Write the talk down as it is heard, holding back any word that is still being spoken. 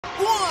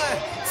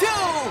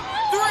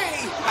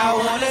I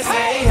wanna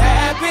say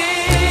happy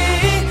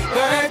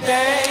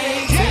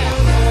birthday to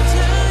you.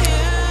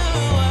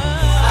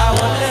 I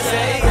wanna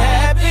say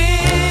happy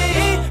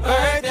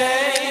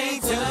birthday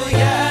to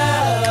you.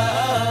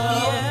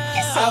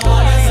 I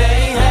wanna say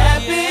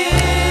happy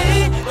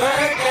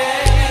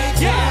birthday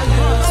to you.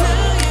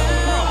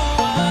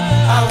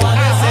 I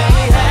wanna say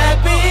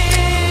happy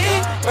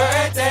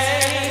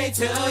birthday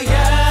to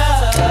you.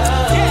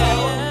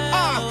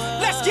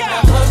 Let's go.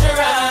 Now close your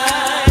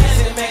eyes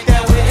and make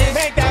that wish.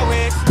 Make that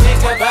wish.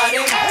 Think about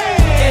it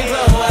and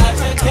blow out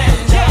your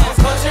candles.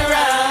 Close your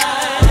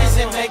eyes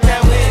and make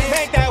that wish.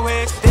 Make that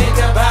wish. Think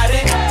about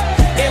it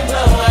and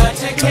blow out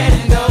your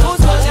candles.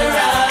 Close your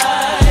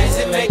eyes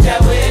and make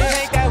that wish.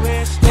 Make that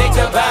wish. Think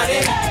about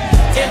it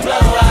and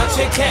blow out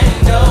your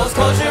candles.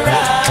 Close your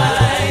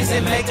eyes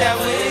and make that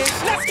wish.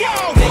 Let's go.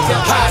 Think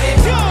about it,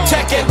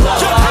 check and blow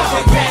out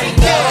your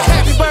candles. Yeah,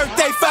 happy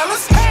birthday,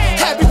 fellas.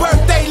 Happy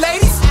birthday,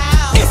 ladies.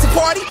 It's a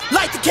party,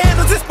 light the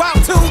candles, it's about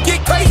to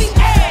get crazy.